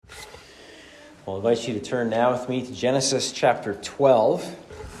I'll invite you to turn now with me to Genesis chapter 12.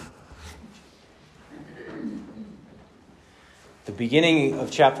 The beginning of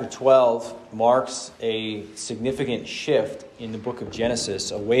chapter 12 marks a significant shift in the book of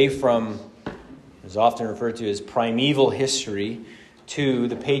Genesis away from, as often referred to as primeval history, to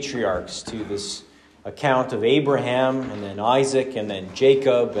the patriarchs, to this account of Abraham and then Isaac and then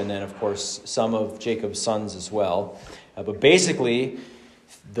Jacob and then, of course, some of Jacob's sons as well. But basically,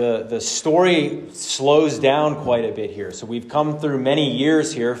 the story slows down quite a bit here. So we've come through many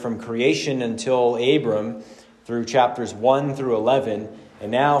years here from creation until Abram through chapters 1 through 11. And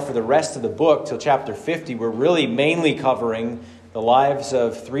now for the rest of the book till chapter 50, we're really mainly covering the lives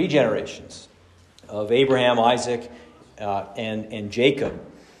of three generations of Abraham, Isaac, and Jacob.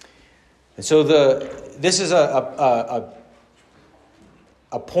 And so this is a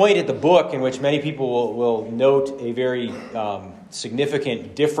point at the book in which many people will note a very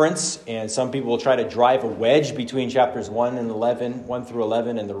significant difference, and some people will try to drive a wedge between chapters 1 through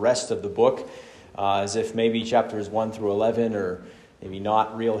 11, and the rest of the book, as if maybe chapters 1 through 11 are maybe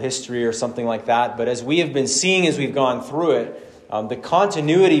not real history or something like that. But as we have been seeing as we've gone through it, the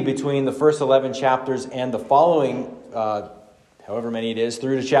continuity between the first 11 chapters and the following, however many it is,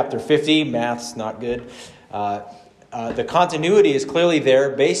 through to chapter 50, math's not good, the continuity is clearly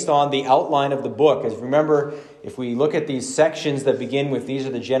there based on the outline of the book. As remember, if we look at these sections that begin with "These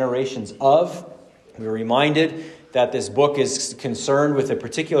are the generations of," we're reminded that this book is concerned with a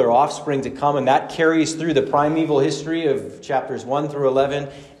particular offspring to come, and that carries through the primeval history of chapters 1 through 11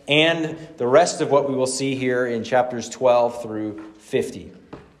 and the rest of what we will see here in chapters 12 through 50.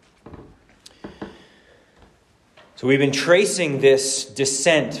 So we've been tracing this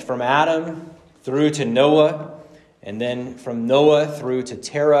descent from Adam through to Noah, and then from Noah through to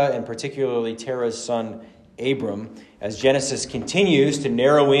Terah, and particularly Terah's son Abram, as Genesis continues to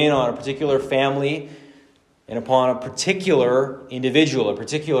narrow in on a particular family and upon a particular individual, a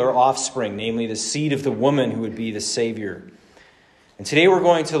particular offspring, namely the seed of the woman who would be the Savior. And today we're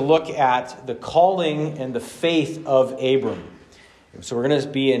going to look at the calling and the faith of Abram. So we're going to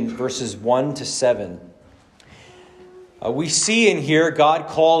be in verses 1 to 7. We see in here God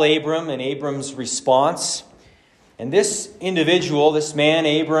call Abram and Abram's response. And this individual, this man,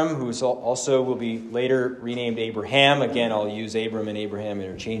 Abram, who also will be later renamed Abraham. Again, I'll use Abram and Abraham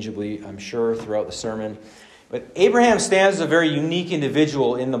interchangeably, I'm sure, throughout the sermon. But Abraham stands as a very unique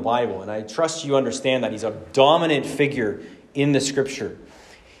individual in the Bible. And I trust you understand that. He's a dominant figure in the Scripture.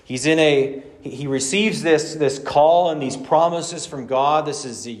 He receives this call and these promises from God. This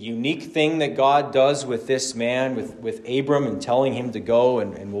is a unique thing that God does with this man, with Abram, and telling him to go.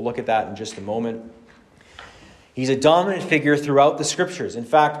 And we'll look at that in just a moment. He's a dominant figure throughout the Scriptures. In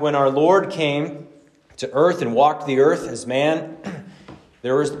fact, when our Lord came to earth and walked the earth as man,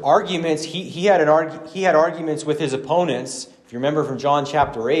 there was arguments. He had arguments with his opponents. If you remember from John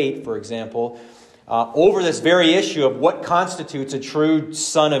chapter 8, for example, over this very issue of what constitutes a true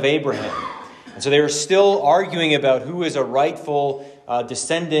son of Abraham. And so they were still arguing about who is a rightful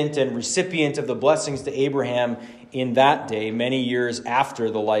descendant and recipient of the blessings to Abraham in that day, many years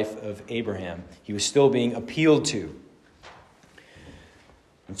after the life of Abraham. He was still being appealed to.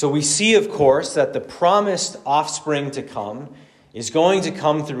 And so we see, of course, that the promised offspring to come is going to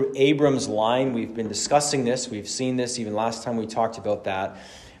come through Abram's line. We've been discussing this. We've seen this even last time we talked about that.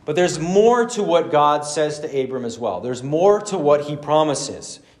 But there's more to what God says to Abram as well. There's more to what he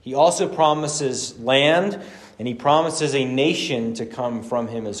promises. He also promises land, and he promises a nation to come from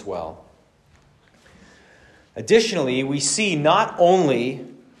him as well. Additionally, we see not only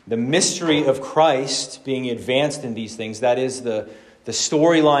the mystery of Christ being advanced in these things, that is the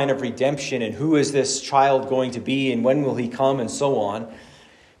storyline of redemption and who is this child going to be and when will he come and so on,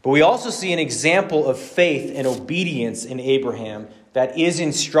 but we also see an example of faith and obedience in Abraham that is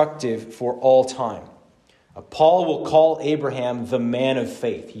instructive for all time. Paul will call Abraham the man of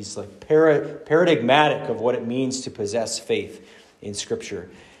faith. He's like paradigmatic of what it means to possess faith in Scripture.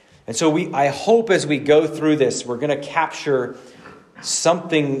 And so I hope as we go through this, we're going to capture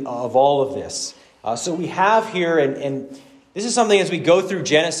something of all of this. So we have here, and this is something as we go through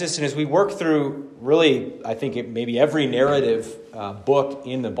Genesis and as we work through really, I think maybe every narrative book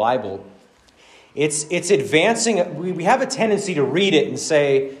in the Bible, it's advancing. We have a tendency to read it and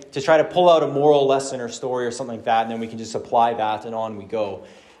to try to pull out a moral lesson or story or something like that, and then we can just apply that and on we go.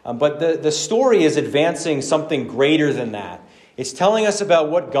 But the story is advancing something greater than that. It's telling us about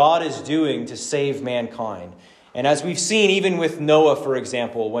what God is doing to save mankind. And as we've seen, even with Noah, for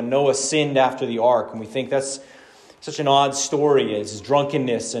example, when Noah sinned after the ark, and we think that's such an odd story, his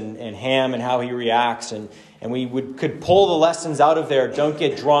drunkenness and Ham and how he reacts. And And we could pull the lessons out of there. Don't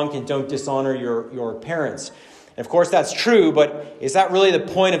get drunk and don't dishonor your parents. And of course, that's true, but is that really the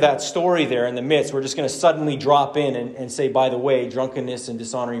point of that story there in the midst? We're just going to suddenly drop in and say, by the way, drunkenness and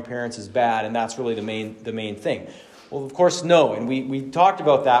dishonoring parents is bad, and that's really the main thing. Well, of course, no. And we talked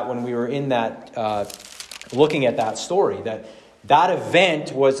about that when we were in that, looking at that story, that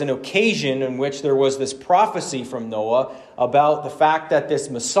event was an occasion in which there was this prophecy from Noah about the fact that this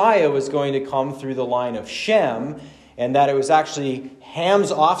Messiah was going to come through the line of Shem, and that it was actually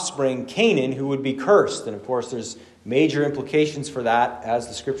Ham's offspring, Canaan, who would be cursed. And of course, there's major implications for that as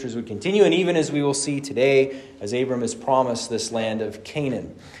the scriptures would continue, and even as we will see today, as Abram is promised this land of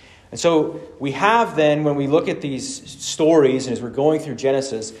Canaan. And so we have then, when we look at these stories, and as we're going through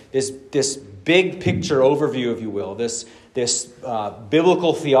Genesis, this big picture overview, if you will, this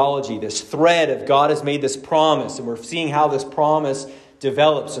biblical theology, this thread of God has made this promise, and we're seeing how this promise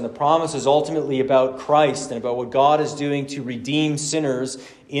develops. And the promise is ultimately about Christ and about what God is doing to redeem sinners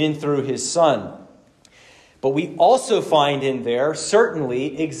in and through his Son. But we also find in there,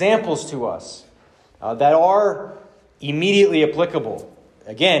 certainly, examples to us that are immediately applicable.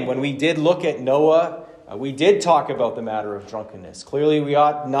 Again, when we did look at Noah, we did talk about the matter of drunkenness. Clearly, we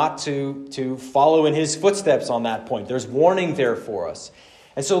ought not to follow in his footsteps on that point. There's warning there for us.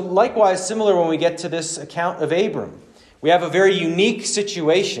 And so likewise, similar when we get to this account of Abram. We have a very unique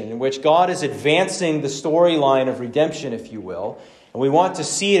situation in which God is advancing the storyline of redemption, if you will. And we want to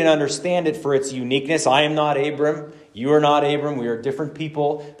see it and understand it for its uniqueness. I am not Abram. You are not Abram. We are different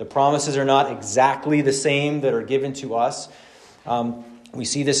people. The promises are not exactly the same that are given to us. We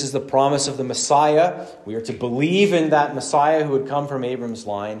see this as the promise of the Messiah. We are to believe in that Messiah who would come from Abram's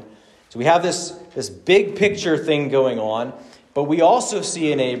line. So we have this big picture thing going on. But we also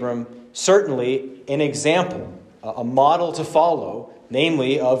see in Abram, certainly, an example, a model to follow,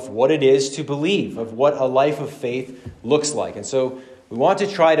 namely of what it is to believe, of what a life of faith looks like. And so we want to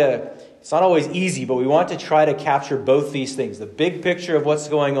try to, it's not always easy, but we want to try to capture both these things, the big picture of what's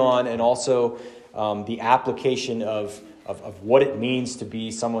going on and also the application of what it means to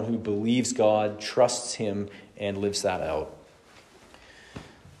be someone who believes God, trusts him, and lives that out.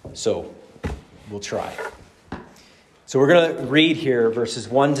 So we'll try. So we're going to read here verses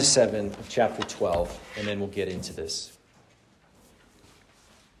 1 to 7 of chapter 12, and then we'll get into this.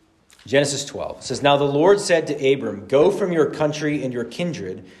 Genesis 12 says, "Now the Lord said to Abram, 'Go from your country and your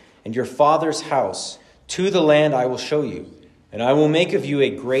kindred and your father's house to the land I will show you, and I will make of you a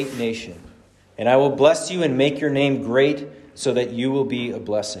great nation. And I will bless you and make your name great so that you will be a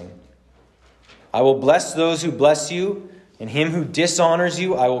blessing. I will bless those who bless you, and him who dishonors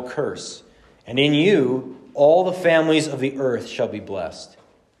you I will curse. And in you all the families of the earth shall be blessed.'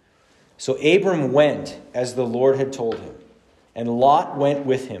 So Abram went as the Lord had told him, and Lot went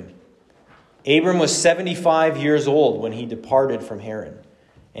with him. Abram was 75 years old when he departed from Haran.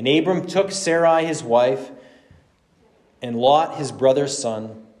 And Abram took Sarai his wife, and Lot his brother's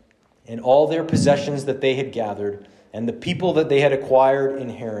son, and all their possessions that they had gathered, and the people that they had acquired in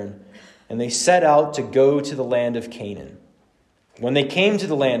Haran, and they set out to go to the land of Canaan. When they came to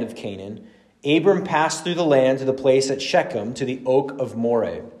the land of Canaan, Abram passed through the land to the place at Shechem, to the oak of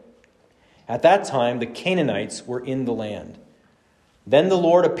Moreh. At that time, the Canaanites were in the land. Then the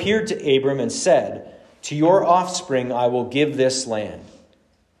Lord appeared to Abram and said, 'To your offspring I will give this land.'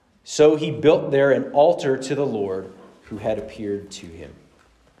 So he built there an altar to the Lord who had appeared to him."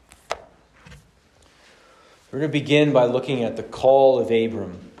 We're going to begin by looking at the call of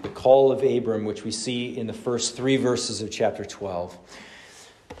Abram, which we see in the first 3 verses of chapter 12.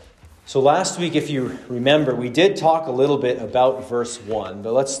 So last week, if you remember, we did talk a little bit about verse 1,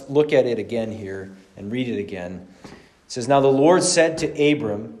 but let's look at it again here and read it again. It says, "Now the Lord said to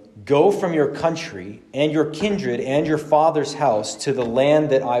Abram, 'Go from your country and your kindred and your father's house to the land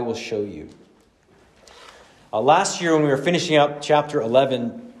that I will show you.'" Last year when we were finishing up chapter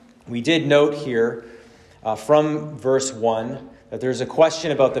 11, we did note here from verse 1 that there's a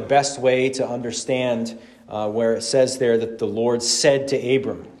question about the best way to understand where it says there that the Lord said to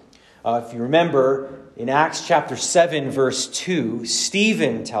Abram. If you remember, in Acts chapter 7, verse 2,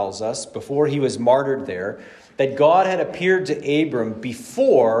 Stephen tells us, before he was martyred there, that God had appeared to Abram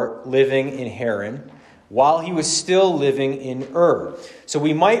before living in Haran, while he was still living in Ur. So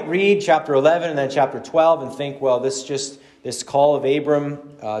we might read chapter 11 and then chapter 12 and think, well, this call of Abram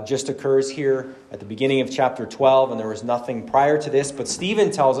just occurs here at the beginning of chapter 12, and there was nothing prior to this. But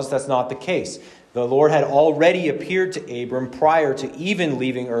Stephen tells us that's not the case. The Lord had already appeared to Abram prior to even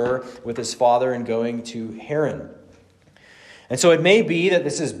leaving Ur with his father and going to Haran. And so it may be that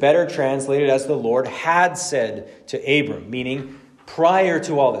this is better translated as the Lord had said to Abram, meaning prior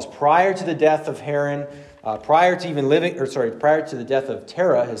to all this, prior to the death of Haran, prior to the death of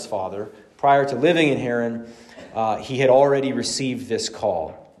Terah, his father, prior to living in Haran, he had already received this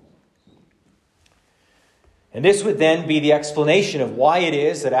call. And this would then be the explanation of why it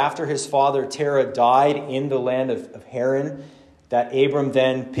is that after his father Terah died in the land of Haran, that Abram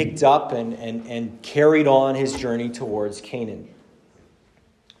then picked up and carried on his journey towards Canaan.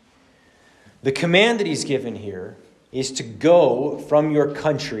 The command that he's given here is to go from your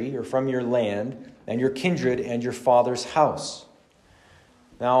country or from your land and your kindred and your father's house.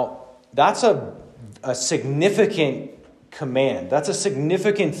 Now, that's a significant command. That's a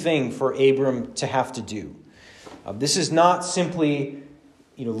significant thing for Abram to have to do. This is not simply,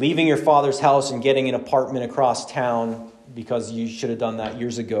 leaving your father's house and getting an apartment across town because you should have done that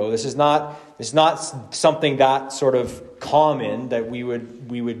years ago. This is not something that sort of common that we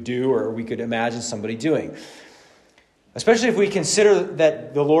would do or we could imagine somebody doing. Especially if we consider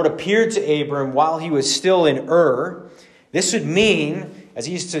that the Lord appeared to Abram while he was still in Ur. This would mean, as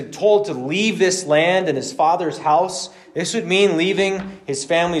he's told to leave this land and his father's house, this would mean leaving his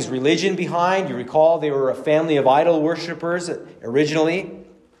family's religion behind. You recall they were a family of idol worshippers originally.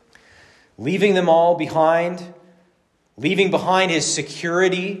 Leaving them all behind. Leaving behind his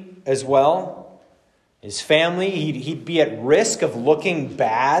security as well. His family, he'd be at risk of looking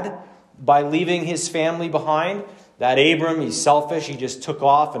bad by leaving his family behind. That Abram, he's selfish. He just took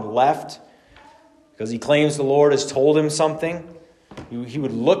off and left because he claims the Lord has told him something. He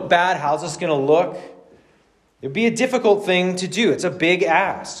would look bad. How's this going to look? It would be a difficult thing to do. It's a big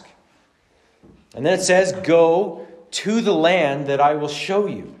ask. And then it says, go to the land that I will show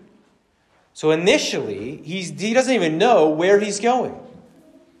you. So initially, he doesn't even know where he's going.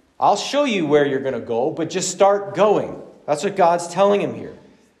 I'll show you where you're going to go, but just start going. That's what God's telling him here.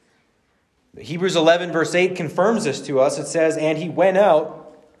 Hebrews 11 verse 8 confirms this to us. It says, and he went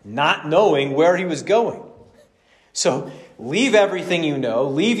out not knowing where he was going. So leave everything you know,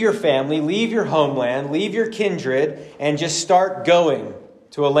 leave your family, leave your homeland, leave your kindred, and just start going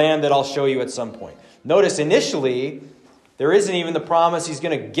to a land that I'll show you at some point. Notice initially, there isn't even the promise he's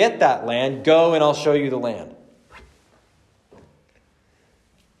going to get that land. Go and I'll show you the land.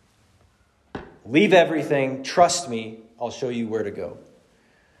 Leave everything, trust me, I'll show you where to go.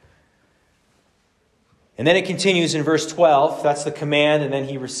 And then it continues in verse 12. That's the command. And then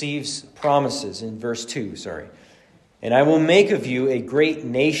he receives promises in verse 2. And I will make of you a great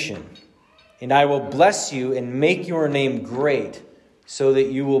nation. And I will bless you and make your name great so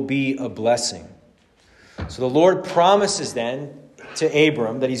that you will be a blessing. So the Lord promises then to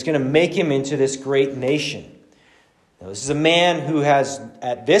Abram that he's going to make him into this great nation. Now, this is a man who has,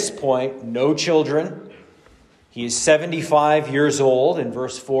 at this point, no children. He is 75 years old. In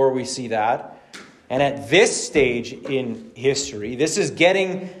verse 4, we see that. And at this stage in history, this is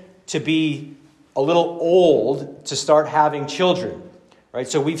getting to be a little old to start having children, right?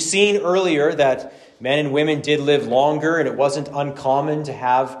 So we've seen earlier that men and women did live longer, and it wasn't uncommon to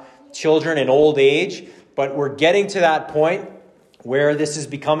have children in old age. But we're getting to that point where this is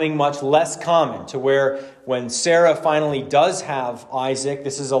becoming much less common, to where when Sarah finally does have Isaac,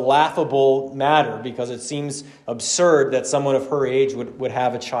 this is a laughable matter because it seems absurd that someone of her age would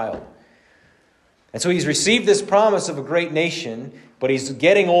have a child. And so he's received this promise of a great nation, but he's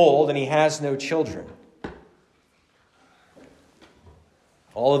getting old and he has no children.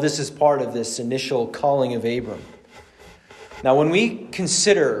 All of this is part of this initial calling of Abram. Now, when we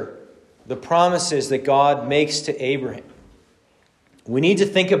consider the promises that God makes to Abraham, we need to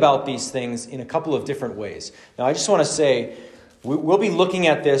think about these things in a couple of different ways. Now, I just want to say, we'll be looking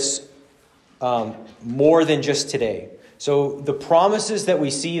at this more than just today. So the promises that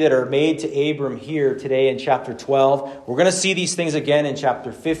we see that are made to Abram here today in chapter 12, we're going to see these things again in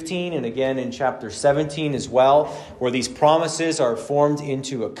chapter 15 and again in chapter 17 as well, where these promises are formed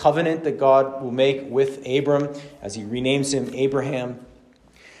into a covenant that God will make with Abram as he renames him Abraham.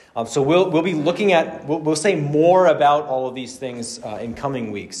 So we'll be looking at, we'll say more about all of these things in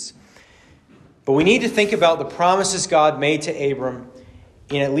coming weeks. But we need to think about the promises God made to Abram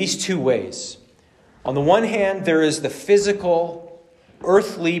in at least two ways. On the one hand, there is the physical,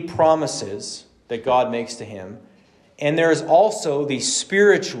 earthly promises that God makes to him. And there is also the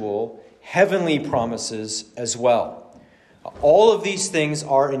spiritual, heavenly promises as well. All of these things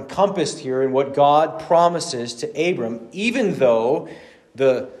are encompassed here in what God promises to Abram, even though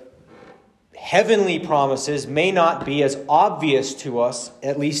the heavenly promises may not be as obvious to us,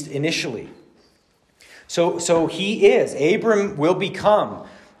 at least initially. So Abram will become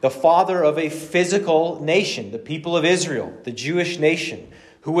the father of a physical nation, the people of Israel, the Jewish nation,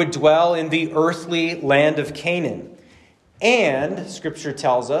 who would dwell in the earthly land of Canaan. And, Scripture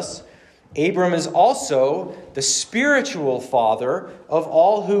tells us, Abram is also the spiritual father of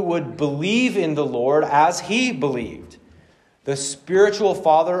all who would believe in the Lord as he believed. The spiritual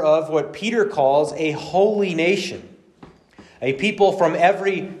father of what Peter calls a holy nation. A people from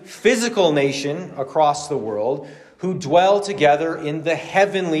every physical nation across the world who dwell together in the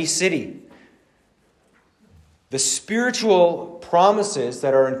heavenly city. The spiritual promises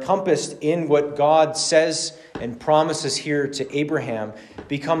that are encompassed in what God says and promises here to Abraham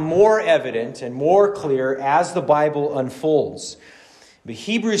become more evident and more clear as the Bible unfolds. But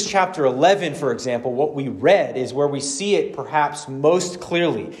Hebrews chapter 11, for example, what we read is where we see it perhaps most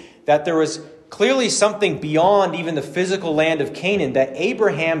clearly, that there was clearly something beyond even the physical land of Canaan that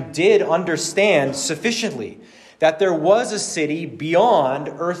Abraham did understand sufficiently. That there was a city beyond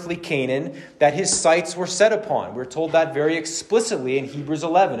earthly Canaan that his sights were set upon. We're told that very explicitly in Hebrews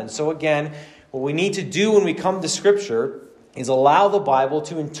 11. And so again, what we need to do when we come to Scripture is allow the Bible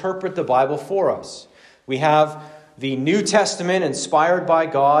to interpret the Bible for us. We have the New Testament inspired by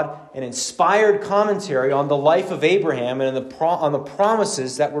God, an inspired commentary on the life of Abraham and on the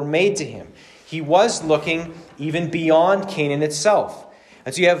promises that were made to him. He was looking even beyond Canaan itself.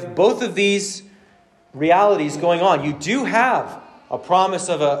 And so you have both of these realities going on. You do have a promise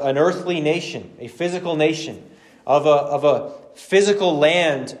of an earthly nation, a physical nation, of a physical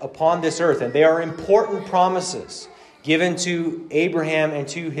land upon this earth. And they are important promises given to Abraham and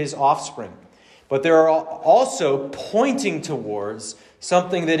to his offspring. But they are also pointing towards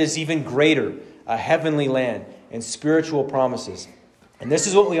something that is even greater, a heavenly land and spiritual promises. And this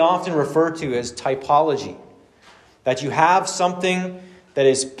is what we often refer to as typology. That you have something that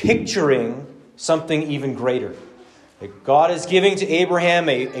is picturing something even greater. That God is giving to Abraham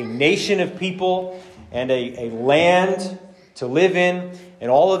a nation of people and a land to live in. And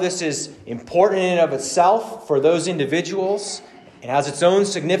all of this is important in and of itself for those individuals. It has its own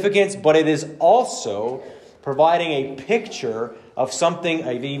significance, but it is also providing a picture of something,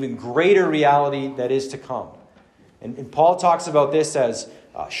 of even greater reality that is to come. And Paul talks about this as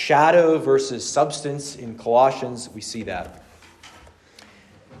shadow versus substance. In Colossians, we see that.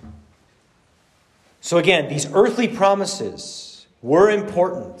 So again, these earthly promises were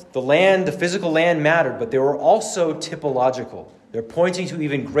important. The land, the physical land mattered, but they were also typological. They're pointing to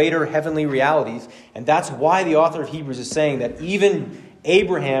even greater heavenly realities. And that's why the author of Hebrews is saying that even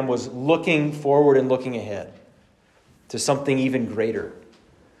Abraham was looking forward and looking ahead to something even greater.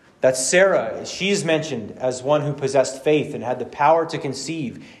 That Sarah, she's mentioned as one who possessed faith and had the power to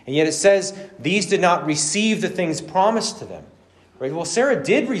conceive. And yet it says these did not receive the things promised to them. Right? Well, Sarah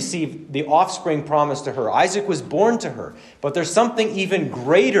did receive the offspring promised to her. Isaac was born to her. But there's something even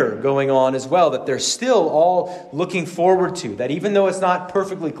greater going on as well that they're still all looking forward to. That even though it's not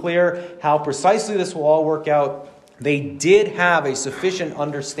perfectly clear how precisely this will all work out, they did have a sufficient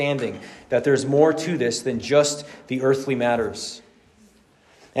understanding that there's more to this than just the earthly matters.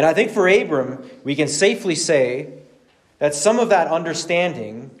 And I think for Abram, we can safely say that some of that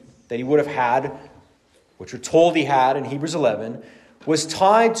understanding that he would have had, which we're told he had in Hebrews 11, was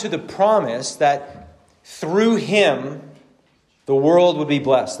tied to the promise that through him, the world would be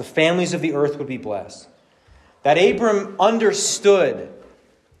blessed. The families of the earth would be blessed. That Abram understood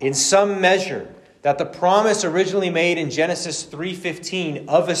in some measure that the promise originally made in Genesis 3:15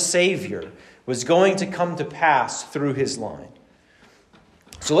 of a Savior was going to come to pass through his line.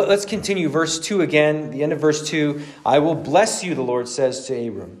 So let's continue verse 2 again, the end of verse 2. I will bless you, the Lord says to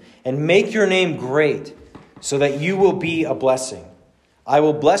Abram, and make your name great, so that you will be a blessing. I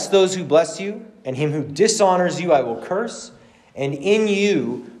will bless those who bless you, and him who dishonors you I will curse, and in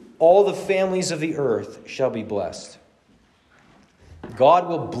you all the families of the earth shall be blessed. God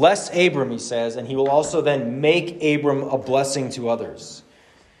will bless Abram, he says, and he will also then make Abram a blessing to others.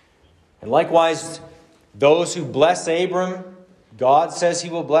 And likewise, those who bless Abram, God says he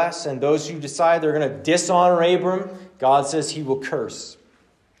will bless, and those who decide they're going to dishonor Abram, God says he will curse.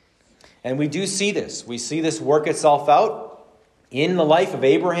 And we do see this. We see this work itself out in the life of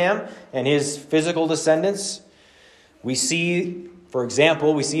Abraham and his physical descendants. We see, for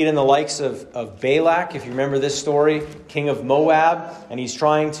example, we see it in the likes of Balak, if you remember this story, king of Moab, and he's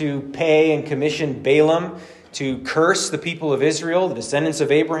trying to pay and commission Balaam to curse the people of Israel, the descendants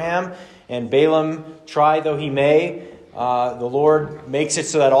of Abraham. And Balaam, try though he may, the Lord makes it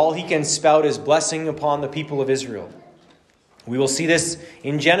so that all he can spout is blessing upon the people of Israel. We will see this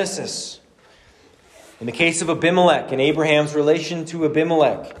in Genesis. In the case of Abimelech and Abraham's relation to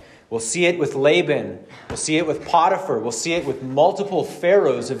Abimelech, we'll see it with Laban. We'll see it with Potiphar. We'll see it with multiple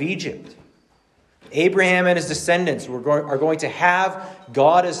pharaohs of Egypt. Abraham and his descendants are going to have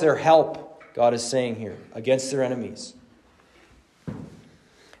God as their help, God is saying here, against their enemies.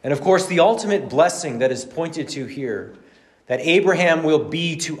 And of course, the ultimate blessing that is pointed to here, that Abraham will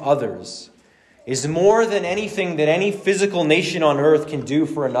be to others, is more than anything that any physical nation on earth can do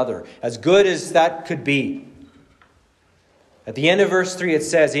for another, as good as that could be. At the end of verse 3, it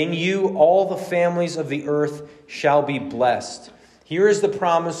says, "In you all the families of the earth shall be blessed." Here is the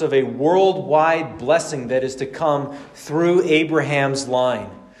promise of a worldwide blessing that is to come through Abraham's line.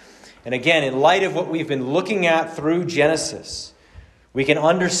 And again, in light of what we've been looking at through Genesis, we can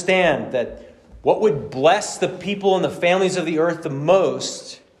understand that what would bless the people and the families of the earth the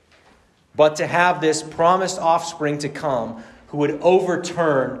most, but to have this promised offspring to come who would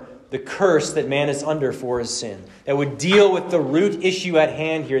overturn the curse that man is under for his sin, that would deal with the root issue at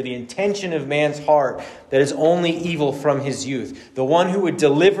hand here, the intention of man's heart that is only evil from his youth, the one who would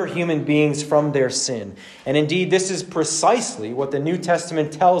deliver human beings from their sin. And indeed, this is precisely what the New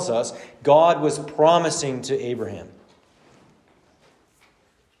Testament tells us God was promising to Abraham.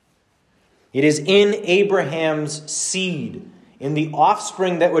 It is in Abraham's seed, in the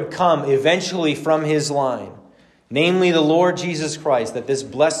offspring that would come eventually from his line, namely the Lord Jesus Christ, that this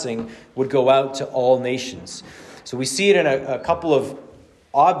blessing would go out to all nations. So we see it in a couple of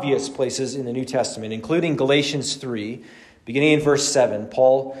obvious places in the New Testament, including Galatians 3, beginning in verse 7.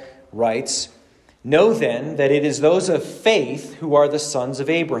 Paul writes, "Know then that it is those of faith who are the sons of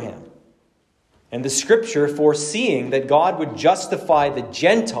Abraham. And the Scripture, foreseeing that God would justify the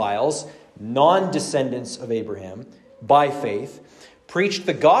Gentiles, non-descendants of Abraham, by faith, preached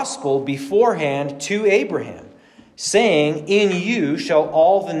the gospel beforehand to Abraham, saying, 'In you shall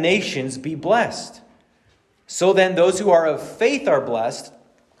all the nations be blessed.' So then those who are of faith are blessed,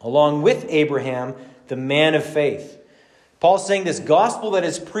 along with Abraham, the man of faith." Paul's saying this gospel that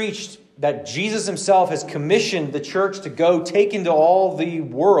is preached, that Jesus himself has commissioned the church to go take into all the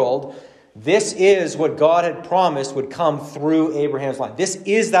world, this is what God had promised would come through Abraham's line. This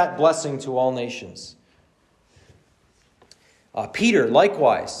is that blessing to all nations. Peter,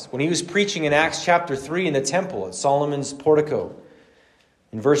 likewise, when he was preaching in Acts chapter 3 in the temple at Solomon's portico,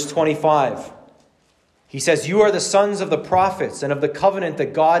 in verse 25, he says, "You are the sons of the prophets and of the covenant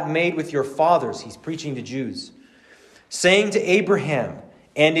that God made with your fathers." He's preaching to Jews, saying to Abraham,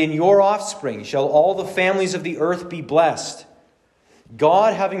 "And in your offspring shall all the families of the earth be blessed.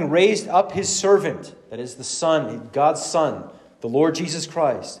 God, having raised up his servant," that is the Son, God's Son, the Lord Jesus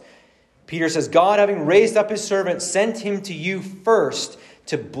Christ. Peter says, "God, having raised up his servant, sent him to you first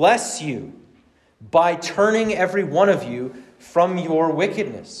to bless you by turning every one of you from your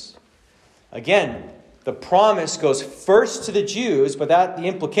wickedness." Again, the promise goes first to the Jews, but the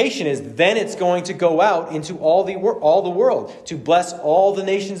implication is then it's going to go out into all the world to bless all the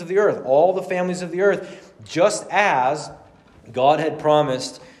nations of the earth, all the families of the earth, just as God had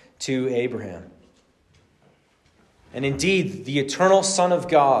promised to Abraham. And indeed, the eternal Son of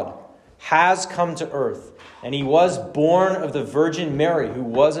God has come to earth, and he was born of the Virgin Mary, who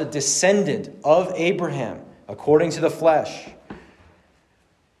was a descendant of Abraham, according to the flesh.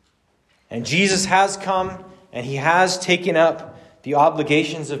 And Jesus has come, and he has taken up the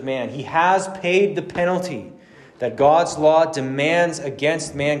obligations of man. He has paid the penalty that God's law demands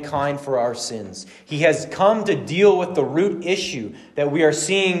against mankind for our sins. He has come to deal with the root issue that we are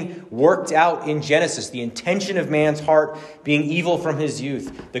seeing worked out in Genesis, the intention of man's heart being evil from his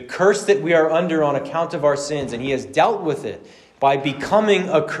youth, the curse that we are under on account of our sins. And he has dealt with it by becoming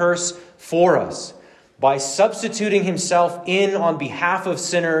a curse for us, by substituting himself in on behalf of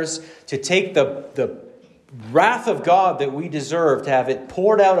sinners to take the wrath of God that we deserve, to have it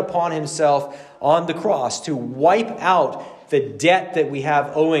poured out upon himself on the cross, to wipe out the debt that we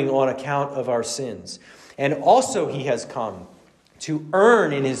have owing on account of our sins. And also he has come to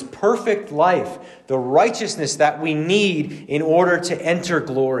earn in his perfect life the righteousness that we need in order to enter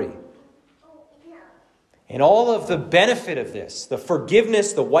glory. And all of the benefit of this, the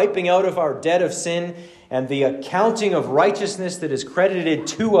forgiveness, the wiping out of our debt of sin, and the accounting of righteousness that is credited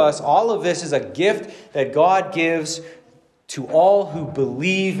to us, all of this is a gift that God gives to all who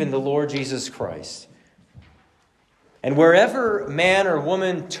believe in the Lord Jesus Christ. And wherever man or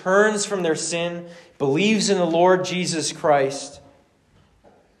woman turns from their sin, believes in the Lord Jesus Christ,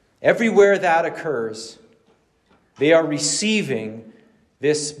 everywhere that occurs, they are receiving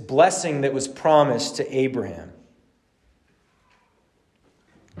this blessing that was promised to Abraham.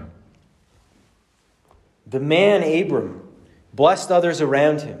 The man Abram blessed others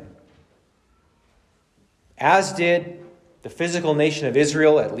around him, as did the physical nation of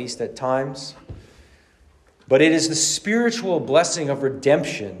Israel, at least at times. But it is the spiritual blessing of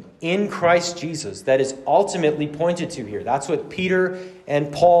redemption in Christ Jesus that is ultimately pointed to here. That's what Peter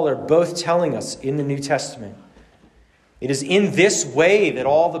and Paul are both telling us in the New Testament. It is in this way that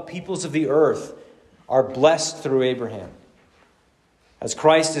all the peoples of the earth are blessed through Abraham, as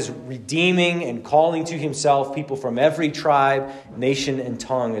Christ is redeeming and calling to himself people from every tribe, nation, and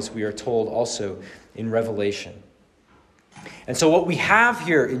tongue, as we are told also in Revelation. And so what we have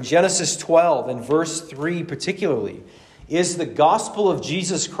here in Genesis 12 and verse 3 particularly is the gospel of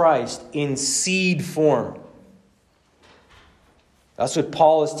Jesus Christ in seed form. That's what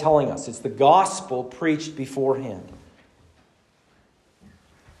Paul is telling us. It's the gospel preached beforehand.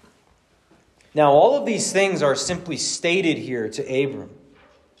 Now, all of these things are simply stated here to Abram.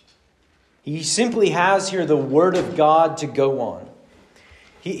 He simply has here the word of God to go on.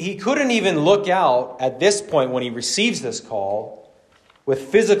 He couldn't even look out at this point when he receives this call with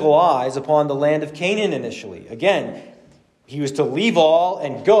physical eyes upon the land of Canaan initially. Again, he was to leave all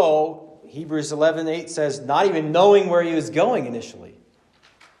and go. Hebrews 11:8 says, not even knowing where he was going initially.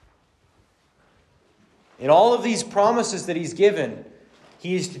 In all of these promises that he's given,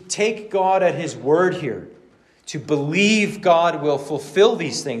 he is to take God at his word here, to believe God will fulfill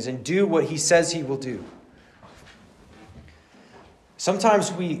these things and do what he says he will do. Sometimes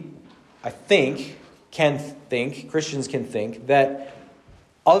Christians can think that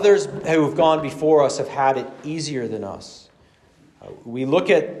others who have gone before us have had it easier than us. We look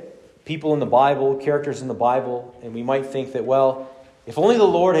at people in the Bible, characters in the Bible, and we might think that, well, if only the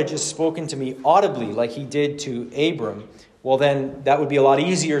Lord had just spoken to me audibly like he did to Abram, well, then that would be a lot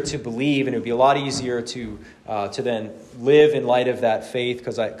easier to believe, and it would be a lot easier to then live in light of that faith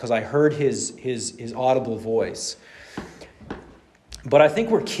because I heard his audible voice. But I think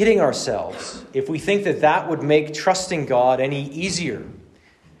we're kidding ourselves if we think that that would make trusting God any easier.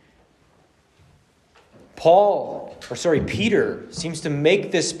 Peter seems to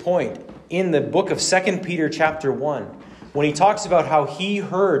make this point in the book of 2 Peter chapter 1, when he talks about how he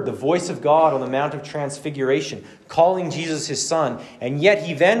heard the voice of God on the Mount of Transfiguration, calling Jesus his son, and yet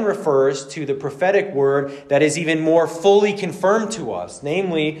he then refers to the prophetic word that is even more fully confirmed to us,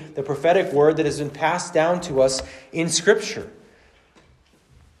 namely the prophetic word that has been passed down to us in Scripture.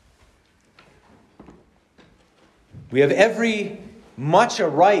 We have every much a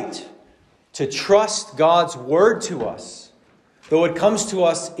right to trust God's word to us, though it comes to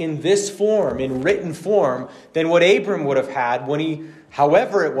us in this form, in written form, than what Abram would have had when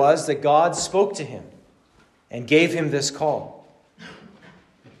however it was that God spoke to him and gave him this call.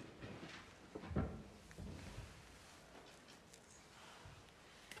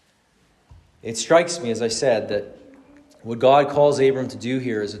 It strikes me, as I said, that what God calls Abram to do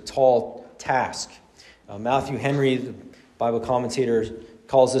here is a tall task. Matthew Henry, the Bible commentator,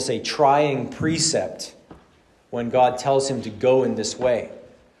 calls this a trying precept when God tells him to go in this way.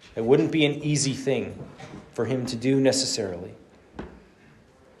 It wouldn't be an easy thing for him to do necessarily.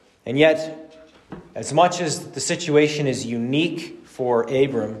 And yet, as much as the situation is unique for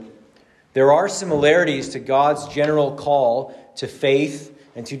Abram, there are similarities to God's general call to faith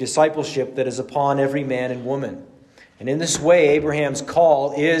and to discipleship that is upon every man and woman. And in this way, Abraham's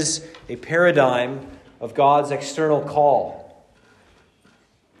call is a paradigm of God's external call.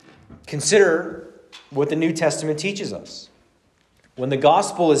 Consider what the New Testament teaches us. When the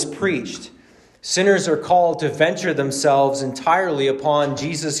gospel is preached, sinners are called to venture themselves entirely upon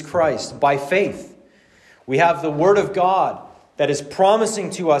Jesus Christ by faith. We have the Word of God that is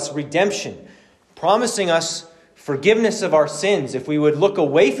promising to us redemption, promising us forgiveness of our sins if we would look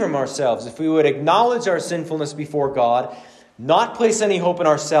away from ourselves, if we would acknowledge our sinfulness before God, not place any hope in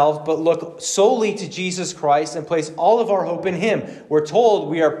ourselves, but look solely to Jesus Christ and place all of our hope in Him. We're told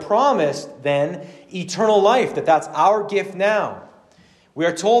we are promised then eternal life, that's our gift now. We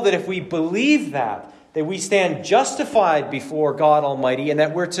are told that if we believe that we stand justified before God Almighty and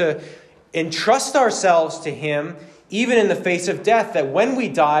that we're to entrust ourselves to Him even in the face of death, that when we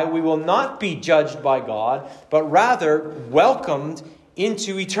die we will not be judged by God, but rather welcomed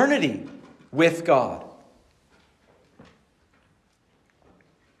into eternity with God.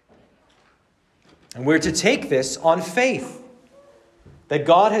 And we're to take this on faith, that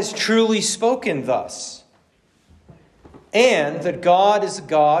God has truly spoken thus, and that God is a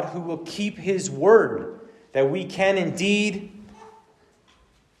God who will keep His word, that we can indeed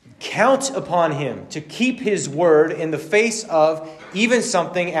count upon Him to keep His word in the face of even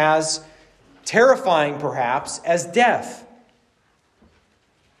something as terrifying, perhaps, as death.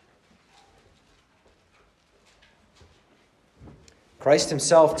 Christ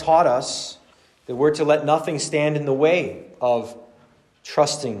Himself taught us that we're to let nothing stand in the way of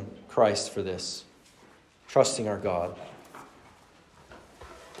trusting Christ for this, trusting our God.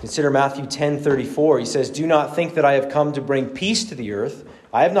 Consider Matthew 10:34. He says, "Do not think that I have come to bring peace to the earth.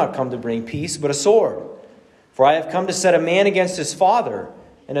 I have not come to bring peace, but a sword. For For I have come to set a man against his father,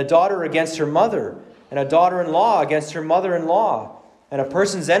 and a daughter against her mother, and a daughter-in-law against her mother-in-law. And a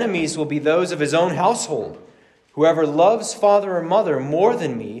person's enemies will be those of his own household. Whoever loves father or mother more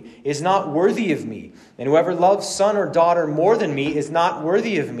than me is not worthy of me. And whoever loves son or daughter more than me is not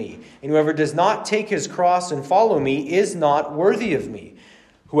worthy of me. And whoever does not take his cross and follow me is not worthy of me.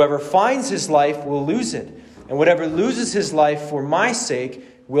 Whoever finds his life will lose it. And whatever loses his life for my sake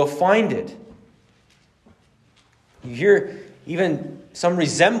will find it. You hear even some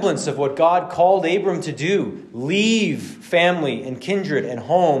resemblance of what God called Abram to do. Leave family and kindred and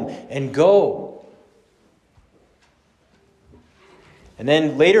home and go. And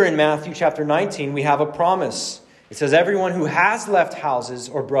then later in Matthew chapter 19, we have a promise. It says, everyone who has left houses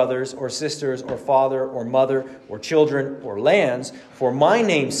or brothers or sisters or father or mother or children or lands for my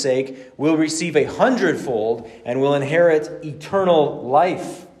name's sake will receive 100-fold and will inherit eternal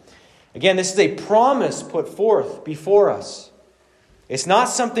life. Again, this is a promise put forth before us. It's not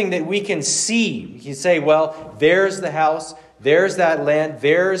something that we can see. You can say, well, there's the house, there's that land,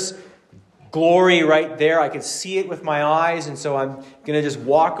 there's glory right there. I can see it with my eyes, and so I'm going to just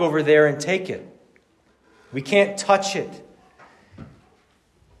walk over there and take it. We can't touch it.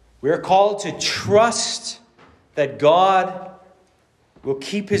 We are called to trust that God will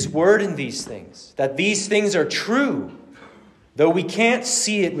keep His word in these things, that these things are true, though we can't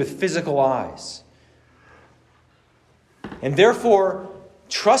see it with physical eyes. And therefore,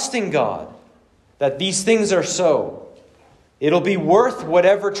 trusting God that these things are so, it'll be worth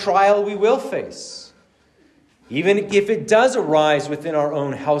whatever trial we will face, even if it does arise within our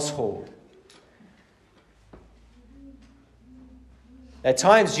own household. At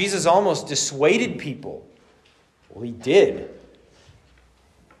times, Jesus almost dissuaded people. Well, He did.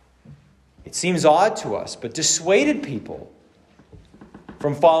 It seems odd to us, but dissuaded people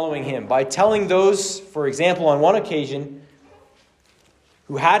from following Him by telling those, for example, on one occasion,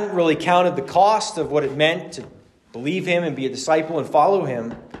 who hadn't really counted the cost of what it meant to believe Him and be a disciple and follow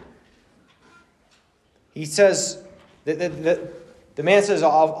Him. He says, the man says,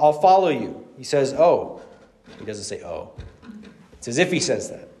 I'll follow you. He says, oh. He doesn't say, oh. It's as if he says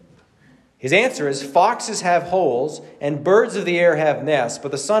that. His answer is, foxes have holes and birds of the air have nests,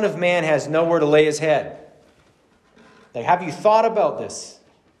 but the Son of Man has nowhere to lay His head. Like, have you thought about this?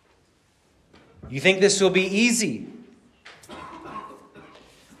 You think this will be easy?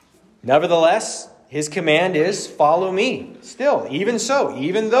 Nevertheless, His command is, follow me. Still, even so,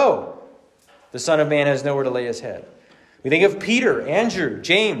 even though the Son of Man has nowhere to lay His head. We think of Peter, Andrew,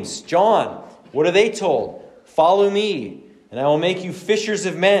 James, John. What are they told? Follow me, and I will make you fishers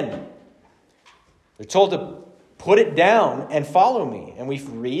of men. They're told to put it down and follow me. And we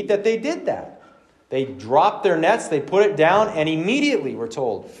read that they did that. They dropped their nets, they put it down, and immediately, we're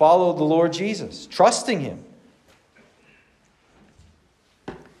told, follow the Lord Jesus, trusting Him.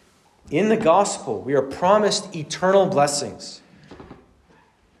 In the gospel, we are promised eternal blessings.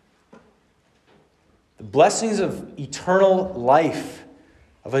 The blessings of eternal life,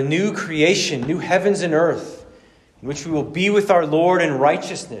 of a new creation, new heavens and earth, in which we will be with our Lord in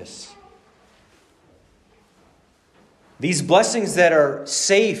righteousness. These blessings that are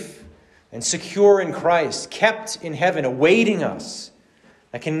safe and secure in Christ, kept in heaven, awaiting us,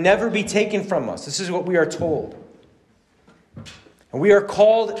 that can never be taken from us. This is what we are told. And we are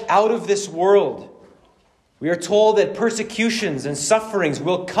called out of this world. We are told that persecutions and sufferings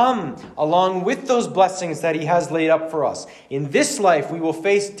will come along with those blessings that He has laid up for us. In this life, we will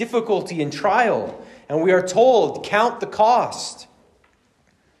face difficulty and trial. And we are told, count the cost.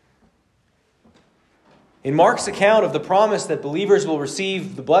 In Mark's account of the promise that believers will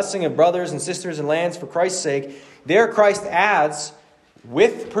receive the blessing of brothers and sisters and lands for Christ's sake, there Christ adds,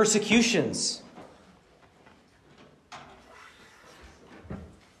 with persecutions.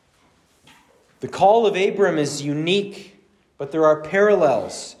 The call of Abram is unique, but there are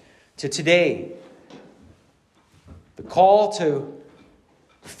parallels to today. The call to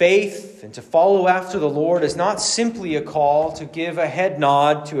faith and to follow after the Lord is not simply a call to give a head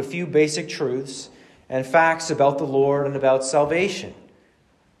nod to a few basic truths and facts about the Lord and about salvation.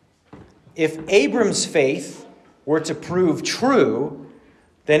 If Abram's faith were to prove true,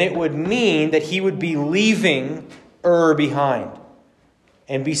 then it would mean that he would be leaving Ur behind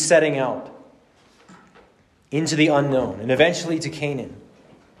and be setting out into the unknown, and eventually to Canaan.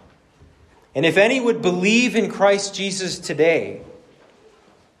 And if any would believe in Christ Jesus today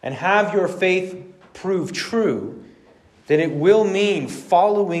and have your faith prove true, then it will mean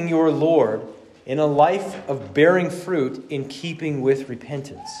following your Lord in a life of bearing fruit in keeping with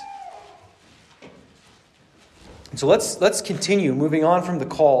repentance. And so let's continue moving on from the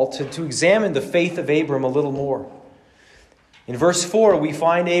call to examine the faith of Abram a little more. In verse 4, we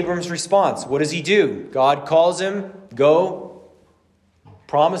find Abram's response. What does he do? God calls him, go,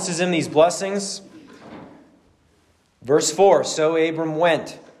 promises him these blessings. Verse 4, so Abram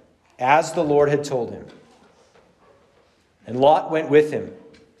went, as the Lord had told him. And Lot went with him.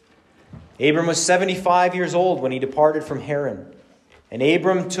 Abram was 75 years old when he departed from Haran. And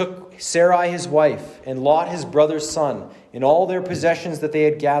Abram took Sarai his wife, and Lot his brother's son, and all their possessions that they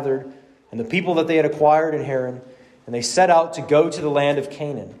had gathered, and the people that they had acquired in Haran, and they set out to go to the land of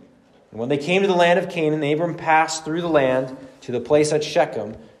Canaan. And when they came to the land of Canaan, Abram passed through the land to the place at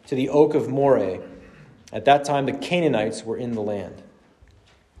Shechem, to the oak of Moreh. At that time the Canaanites were in the land.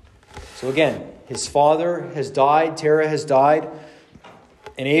 So again, his father has died, Terah has died,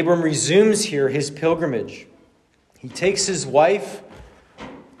 and Abram resumes here his pilgrimage. He takes his wife,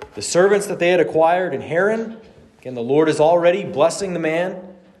 the servants that they had acquired in Haran. Again, the Lord is already blessing the man.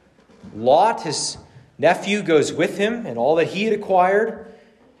 Lot, his nephew, goes with him and all that he had acquired.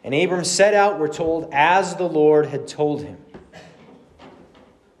 And Abram set out, we're told, as the Lord had told him.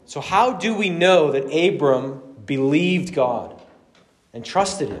 So how do we know that Abram believed God and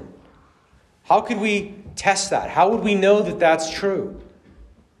trusted him? How could we test that? How would we know that that's true?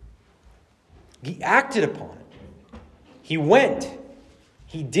 He acted upon it. He went.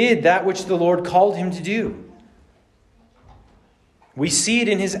 He did that which the Lord called him to do. We see it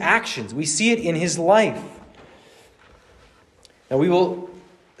in his actions. We see it in his life. Now we will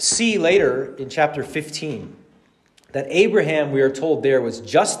see later in chapter 15 that Abraham, we are told there, was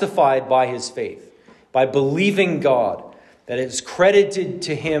justified by his faith, by believing God, that it is credited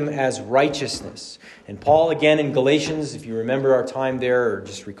to him as righteousness. And Paul, again in Galatians, if you remember our time there, or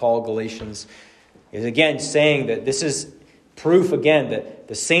just recall Galatians, is again saying that this is proof, again, that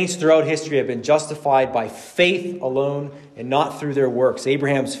the saints throughout history have been justified by faith alone and not through their works.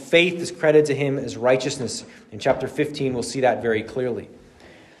 Abraham's faith is credited to him as righteousness. In chapter 15, we'll see that very clearly.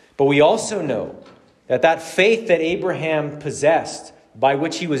 But we also know that that faith that Abraham possessed, by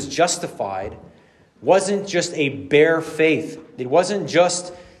which he was justified, wasn't just a bare faith. It wasn't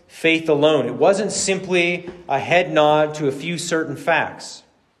just faith alone. It wasn't simply a head nod to a few certain facts.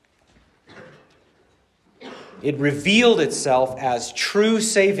 It revealed itself as true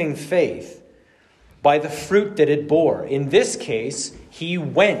saving faith by the fruit that it bore. In this case, he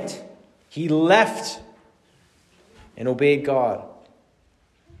went, he left, and obeyed God.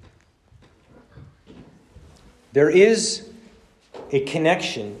 There is a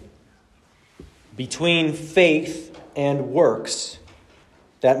connection between faith and works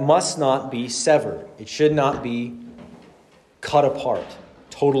that must not be severed. It should not be cut apart,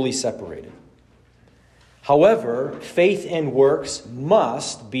 totally separated. However, faith and works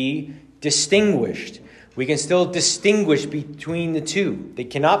must be distinguished. We can still distinguish between the two. They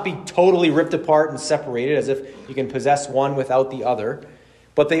cannot be totally ripped apart and separated as if you can possess one without the other.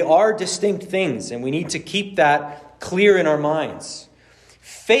 But they are distinct things, and we need to keep that clear in our minds.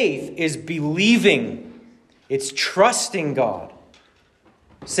 Faith is believing. It's trusting God.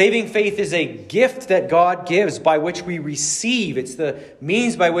 Saving faith is a gift that God gives by which we receive. It's the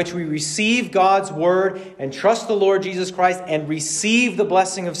means by which we receive God's word and trust the Lord Jesus Christ and receive the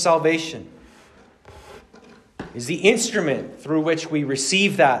blessing of salvation. Is the instrument through which we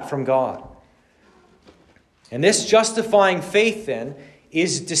receive that from God. And this justifying faith then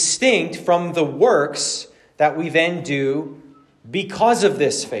is distinct from the works that we then do because of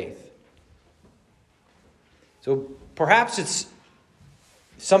this faith. So perhaps it's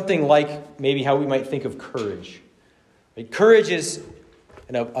something like maybe how we might think of courage. Right? Courage is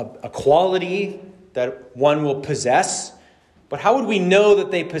a quality that one will possess. But how would we know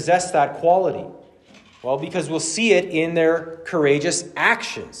that they possess that quality? Well, because we'll see it in their courageous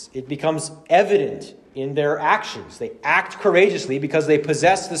actions. It becomes evident in their actions. They act courageously because they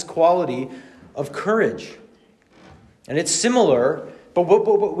possess this quality of courage. And it's similar, but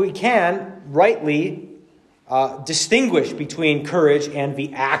we can rightly distinguish between courage and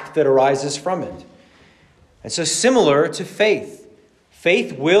the act that arises from it. And so similar to faith.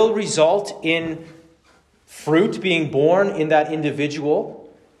 Faith will result in fruit being born in that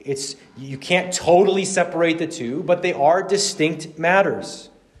individual. You can't totally separate the two, but they are distinct matters.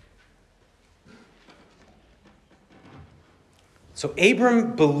 So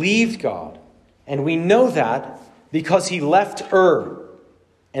Abram believed God, and we know that because he left Ur,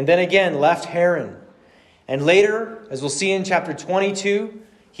 and then again left Haran. And later, as we'll see in chapter 22,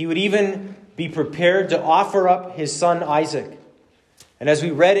 he would even be prepared to offer up his son Isaac. And as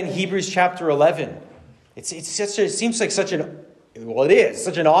we read in Hebrews chapter 11, it seems like such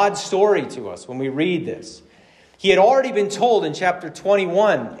an odd story to us when we read this. He had already been told in chapter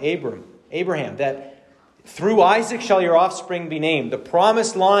 21, Abraham, that through Isaac shall your offspring be named. The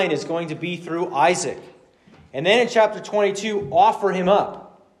promised line is going to be through Isaac. And then in chapter 22, offer him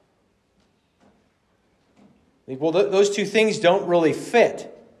up. Well, those two things don't really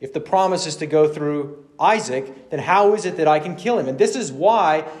fit. If the promise is to go through Isaac, then how is it that I can kill him? And this is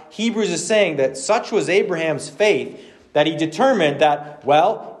why Hebrews is saying that such was Abraham's faith that he determined that,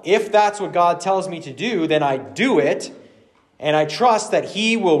 well, if that's what God tells me to do, then I do it. And I trust that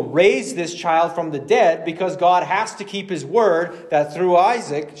he will raise this child from the dead because God has to keep his word that through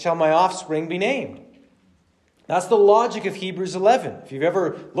Isaac shall my offspring be named. That's the logic of Hebrews 11. If you've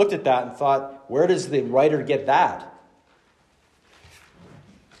ever looked at that and thought, where does the writer get that?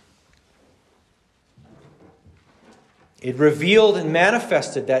 It revealed and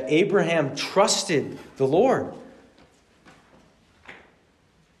manifested that Abraham trusted the Lord.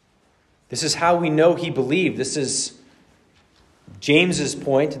 This is how we know he believed. This is James's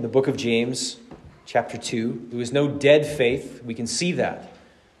point in the book of James, chapter 2. There was no dead faith. We can see that.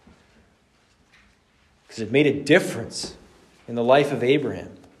 Because it made a difference in the life of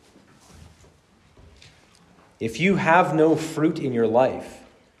Abraham. If you have no fruit in your life,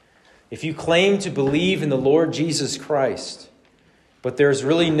 if you claim to believe in the Lord Jesus Christ, but there's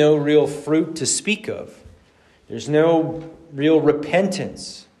really no real fruit to speak of, there's no real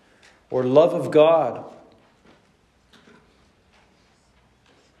repentance or love of God,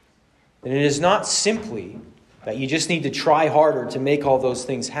 then it is not simply that you just need to try harder to make all those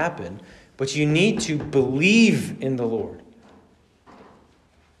things happen, but you need to believe in the Lord.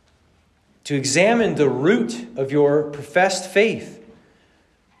 To examine the root of your professed faith.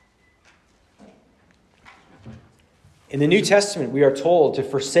 In the New Testament, we are told to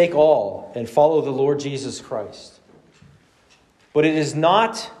forsake all and follow the Lord Jesus Christ. But it is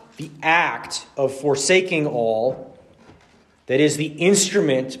not the act of forsaking all that is the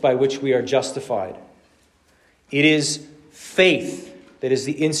instrument by which we are justified. It is faith that is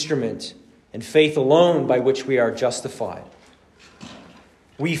the instrument, and faith alone by which we are justified.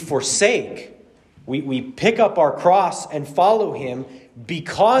 We forsake, we pick up our cross and follow him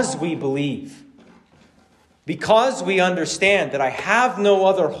because we believe. Because we understand that I have no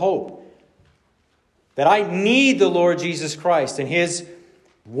other hope. That I need the Lord Jesus Christ and his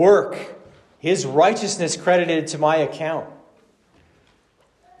work, his righteousness credited to my account.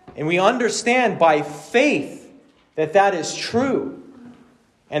 And we understand by faith that that is true.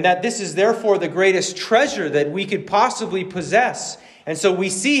 And that this is therefore the greatest treasure that we could possibly possess. And so we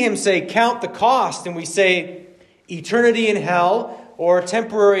see him say, count the cost. And we say, eternity in hell or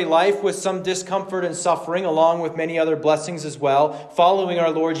temporary life with some discomfort and suffering, along with many other blessings as well, following our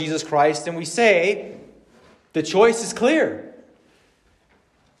Lord Jesus Christ. And we say, the choice is clear.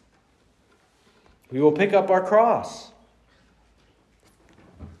 We will pick up our cross.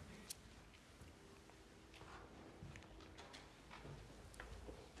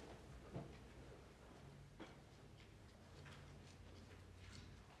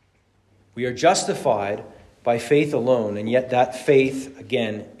 We are justified by faith alone, and yet that faith,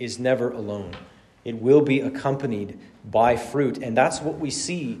 again, is never alone. It will be accompanied by fruit, and that's what we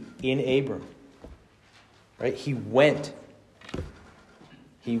see in Abram. Right? He went.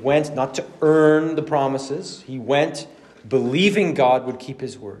 He went not to earn the promises. He went believing God would keep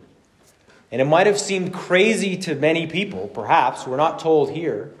his word. And it might have seemed crazy to many people, perhaps, we're not told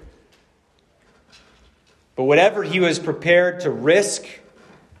here. But whatever he was prepared to risk,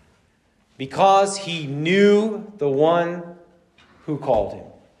 because he knew the one who called him.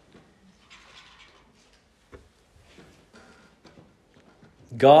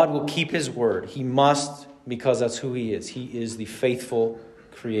 God will keep his word. He must, because that's who he is. He is the faithful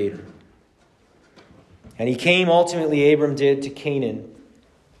creator. And he came, ultimately, Abram did, to Canaan,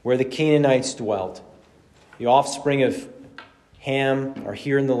 where the Canaanites dwelt. The offspring of Ham are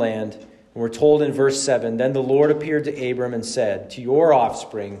here in the land. And we're told in verse 7, then the Lord appeared to Abram and said, to your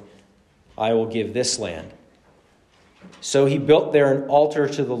offspring I will give this land. So he built there an altar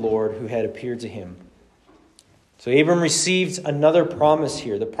to the Lord who had appeared to him. So Abram receives another promise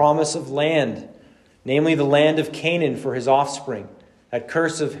here, the promise of land, namely the land of Canaan for his offspring. That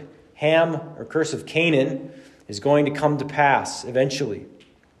curse of Ham, or curse of Canaan, is going to come to pass eventually.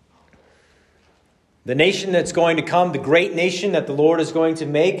 The nation that's going to come, the great nation that the Lord is going to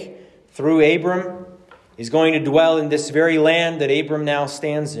make through Abram, is going to dwell in this very land that Abram now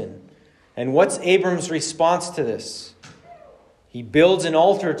stands in. And what's Abram's response to this? He builds an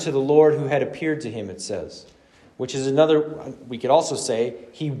altar to the Lord who had appeared to him, it says. Which is another, we could also say,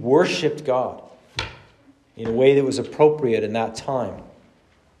 he worshipped God in a way that was appropriate in that time.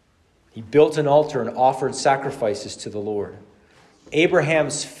 He built an altar and offered sacrifices to the Lord.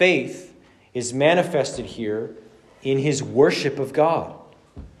 Abraham's faith is manifested here in his worship of God.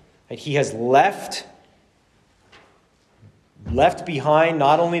 That he has left behind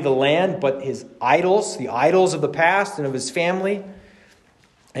not only the land, but his idols, the idols of the past and of his family.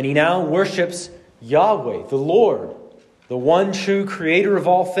 And he now worships Yahweh, the Lord, the one true creator of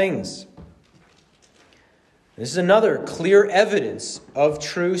all things. This is another clear evidence of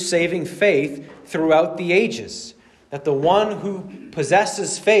true saving faith throughout the ages. That the one who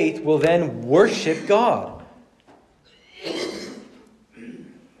possesses faith will then worship God.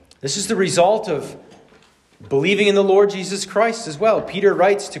 This is the result of believing in the Lord Jesus Christ as well. Peter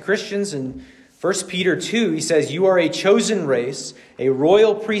writes to Christians in 1 Peter 2, he says, "You are a chosen race, a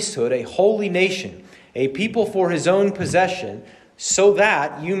royal priesthood, a holy nation, a people for his own possession, so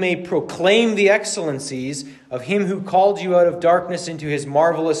that you may proclaim the excellencies of him who called you out of darkness into his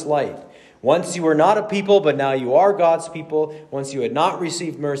marvelous light. Once you were not a people, but now you are God's people. Once you had not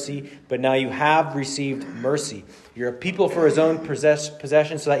received mercy, but now you have received mercy." You're a people for his own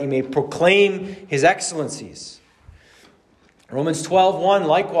possession so that you may proclaim his excellencies. Romans 12:1,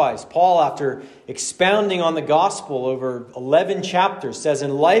 likewise, Paul, after expounding on the gospel over 11 chapters, says,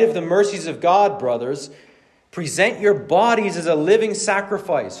 "In light of the mercies of God, brothers, present your bodies as a living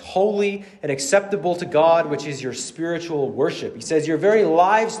sacrifice, holy and acceptable to God, which is your spiritual worship." He says your very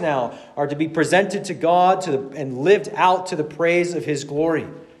lives now are to be presented to God and lived out to the praise of his glory.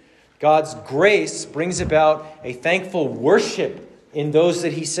 God's grace brings about a thankful worship in those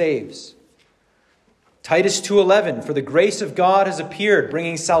that he saves. Titus 2:11, "For the grace of God has appeared,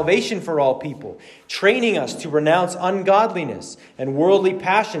 bringing salvation for all people, training us to renounce ungodliness and worldly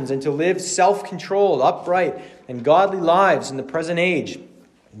passions and to live self-controlled, upright, and godly lives in the present age,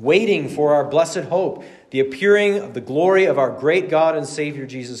 waiting for our blessed hope, the appearing of the glory of our great God and Savior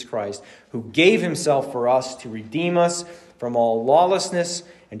Jesus Christ, who gave himself for us to redeem us from all lawlessness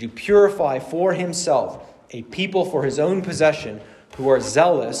and to purify for himself a people for his own possession who are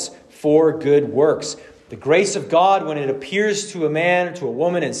zealous for good works." The grace of God, when it appears to a man or to a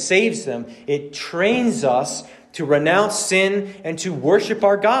woman and saves them, it trains us to renounce sin and to worship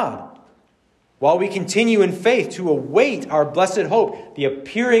our God, while we continue in faith to await our blessed hope, the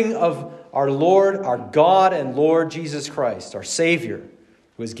appearing of our Lord, our God and Lord Jesus Christ, our Savior,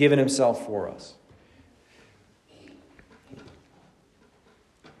 who has given himself for us.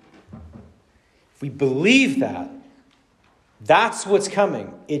 If we believe that, that's what's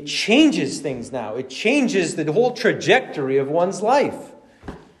coming. It changes things now. It changes the whole trajectory of one's life.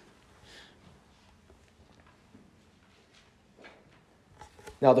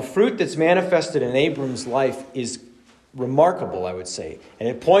 Now, the fruit that's manifested in Abram's life is remarkable, I would say. And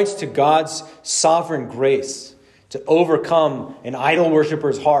it points to God's sovereign grace to overcome an idol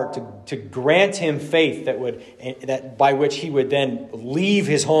worshiper's heart, to grant him faith that by which he would then leave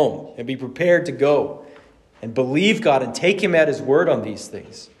his home and be prepared to go and believe God and take him at his word on these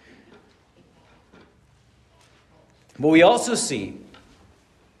things. But we also see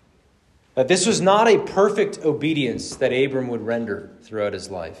that this was not a perfect obedience that Abram would render throughout his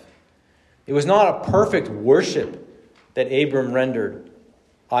life. It was not a perfect worship that Abram rendered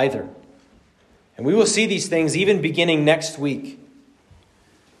either. And we will see these things even beginning next week,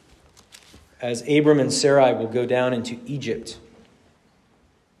 as Abram and Sarai will go down into Egypt.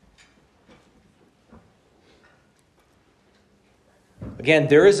 Again,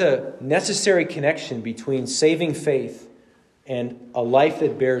 there is a necessary connection between saving faith and a life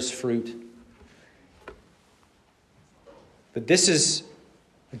that bears fruit. But this is,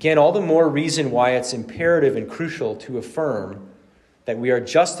 again, all the more reason why it's imperative and crucial to affirm that we are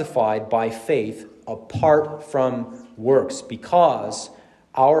justified by faith apart from works, because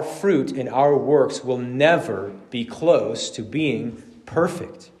our fruit and our works will never be close to being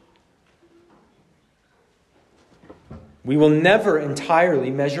perfect. We will never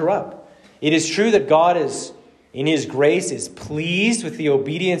entirely measure up. It is true that God is, in his grace, is pleased with the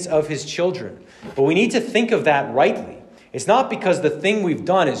obedience of his children. But we need to think of that rightly. It's not because the thing we've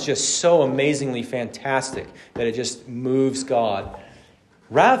done is just so amazingly fantastic that it just moves God.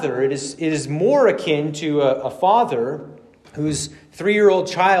 Rather, it is more akin to a father whose 3-year-old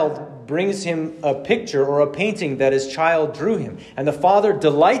child brings him a picture or a painting that his child drew him. And the father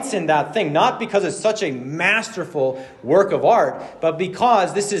delights in that thing, not because it's such a masterful work of art, but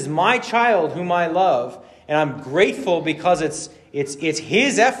because this is my child whom I love, and I'm grateful because it's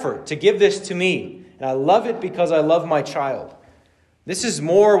his effort to give this to me. And I love it because I love my child. This is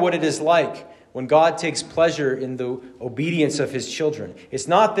more what it is like when God takes pleasure in the obedience of his children. It's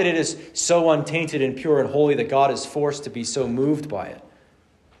not that it is so untainted and pure and holy that God is forced to be so moved by it.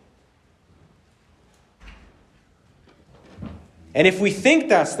 And if we think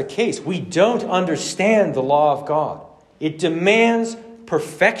that's the case, we don't understand the law of God. It demands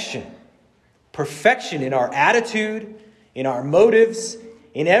perfection. Perfection in our attitude, in our motives,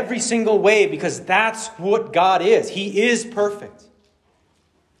 in every single way, because that's what God is. He is perfect.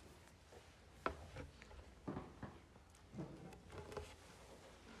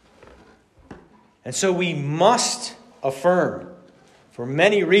 And so we must affirm, for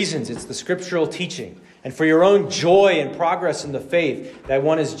many reasons, it's the scriptural teaching, and for your own joy and progress in the faith, that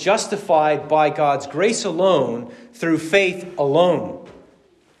one is justified by God's grace alone, through faith alone.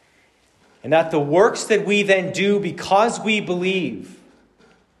 And that the works that we then do because we believe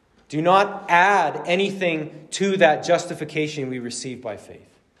do not add anything to that justification we receive by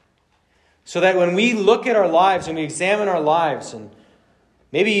faith. So that when we look at our lives, when we examine our lives, and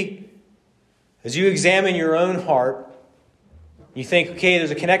maybe as you examine your own heart, you think, okay,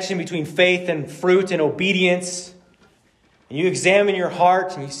 there's a connection between faith and fruit and obedience. And you examine your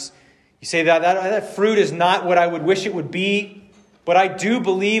heart and you say that fruit is not what I would wish it would be, but I do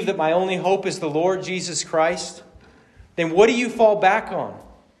believe that my only hope is the Lord Jesus Christ. Then what do you fall back on?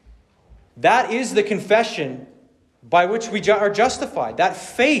 That is the confession by which we are justified. That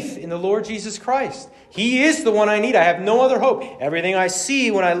faith in the Lord Jesus Christ. He is the one I need. I have no other hope. Everything I see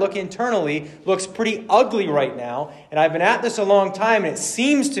when I look internally looks pretty ugly right now. And I've been at this a long time, and it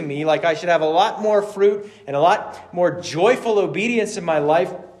seems to me like I should have a lot more fruit and a lot more joyful obedience in my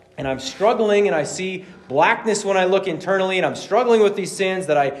life. And I'm struggling, and I see blackness when I look internally, and I'm struggling with these sins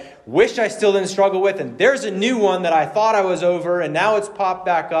that I wish I still didn't struggle with. And there's a new one that I thought I was over, and now it's popped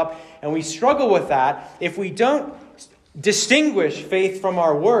back up. And we struggle with that. If we don't distinguish faith from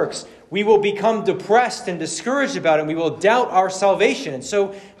our works, we will become depressed and discouraged about it, and we will doubt our salvation. And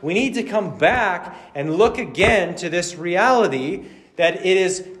so we need to come back and look again to this reality that it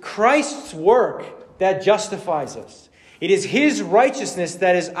is Christ's work that justifies us. It is His righteousness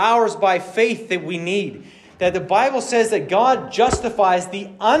that is ours by faith that we need. That the Bible says that God justifies the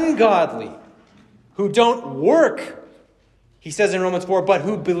ungodly who don't work, He says in Romans 4, but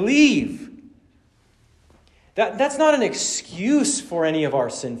who believe. That's not an excuse for any of our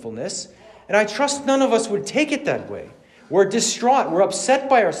sinfulness. And I trust none of us would take it that way. We're distraught. We're upset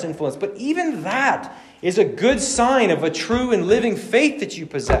by our sinfulness. But even that is a good sign of a true and living faith that you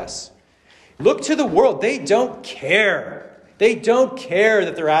possess. Look to the world. They don't care. They don't care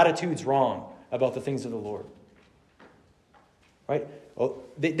that their attitude's wrong about the things of the Lord. Right? Well,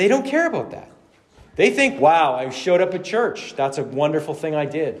 they don't care about that. They think, wow, I showed up at church. That's a wonderful thing I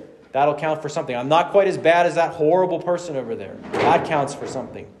did. That'll count for something. I'm not quite as bad as that horrible person over there. That counts for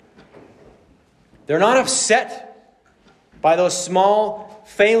something. They're not upset by those small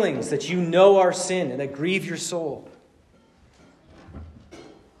failings that you know are sin and that grieve your soul.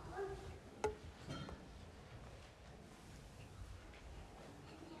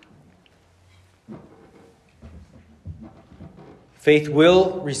 Faith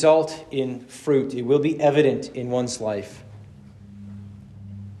will result in fruit. It will be evident in one's life.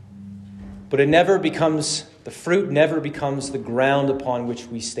 But the fruit never becomes the ground upon which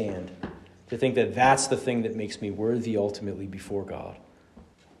we stand. To think that that's the thing that makes me worthy ultimately before God.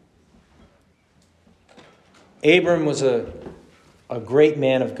 Abram was a great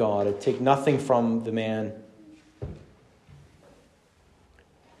man of God. I take nothing from the man.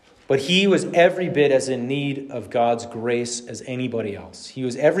 But he was every bit as in need of God's grace as anybody else. He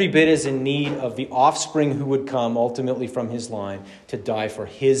was every bit as in need of the offspring who would come ultimately from his line to die for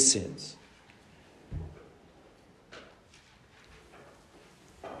his sins.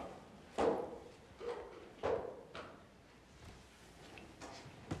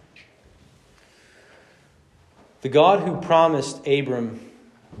 The God who promised Abram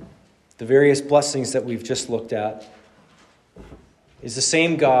the various blessings that we've just looked at is the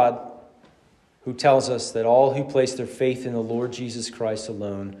same God who tells us that all who place their faith in the Lord Jesus Christ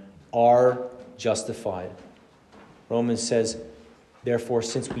alone are justified. Romans says, therefore,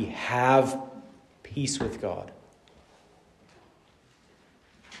 since we have peace with God.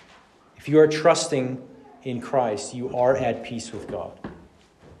 If you are trusting in Christ, you are at peace with God.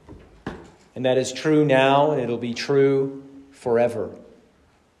 And that is true now, and it'll be true forever.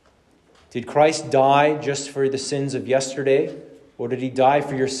 Did Christ die just for the sins of yesterday? Or did He die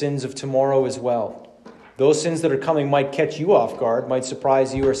for your sins of tomorrow as well? Those sins that are coming might catch you off guard, might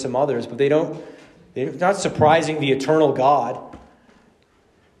surprise you or some others, but they're not surprising the eternal God.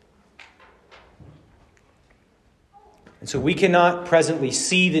 And so we cannot presently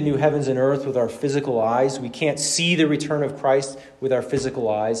see the new heavens and earth with our physical eyes. We can't see the return of Christ with our physical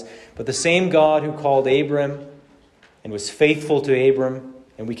eyes. But the same God who called Abram and was faithful to Abram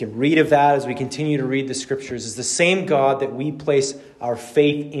and we can read of that as we continue to read the Scriptures, is the same God that we place our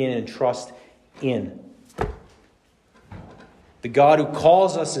faith in and trust in. The God who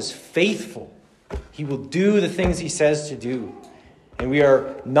calls us is faithful. He will do the things he says to do. And we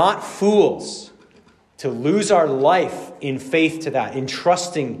are not fools to lose our life in faith to that, in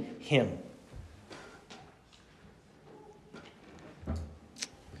trusting him.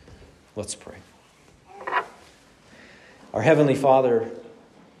 Let's pray. Our Heavenly Father,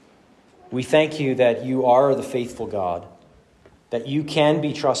 we thank you that you are the faithful God, that you can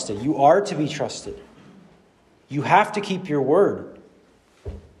be trusted. You are to be trusted. You have to keep your word.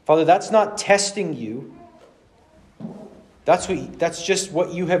 Father, that's not testing you. That's just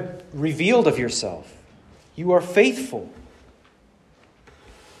what you have revealed of yourself. You are faithful.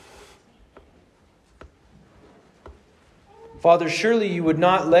 Father, surely you would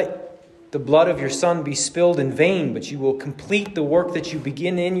not let the blood of your Son be spilled in vain, but you will complete the work that you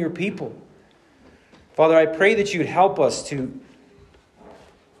begin in your people. Father, I pray that you would help us to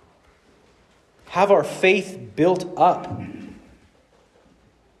have our faith built up,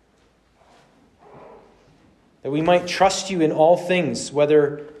 that we might trust you in all things,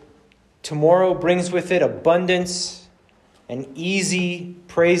 whether tomorrow brings with it abundance and easy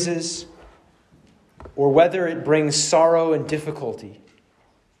praises, or whether it brings sorrow and difficulty.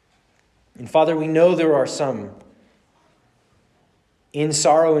 And Father, we know there are some in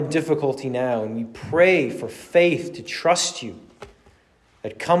sorrow and difficulty now, and we pray for faith to trust you,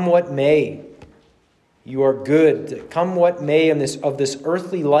 that come what may, you are good, that come what may of this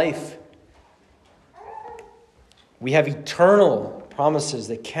earthly life, we have eternal promises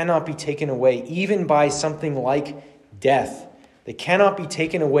that cannot be taken away, even by something like death. They cannot be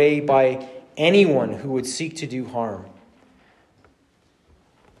taken away by anyone who would seek to do harm.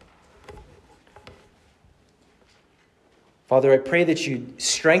 Father, I pray that you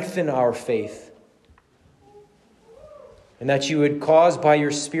strengthen our faith and that you would cause by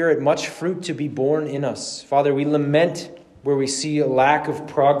your Spirit much fruit to be born in us. Father, we lament where we see a lack of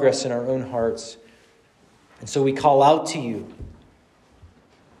progress in our own hearts. And so we call out to you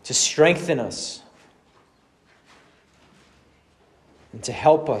to strengthen us and to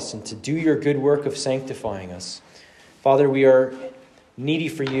help us and to do your good work of sanctifying us. Father, we are needy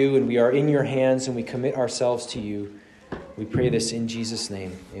for you and we are in your hands and we commit ourselves to you. We pray this in Jesus'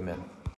 name. Amen.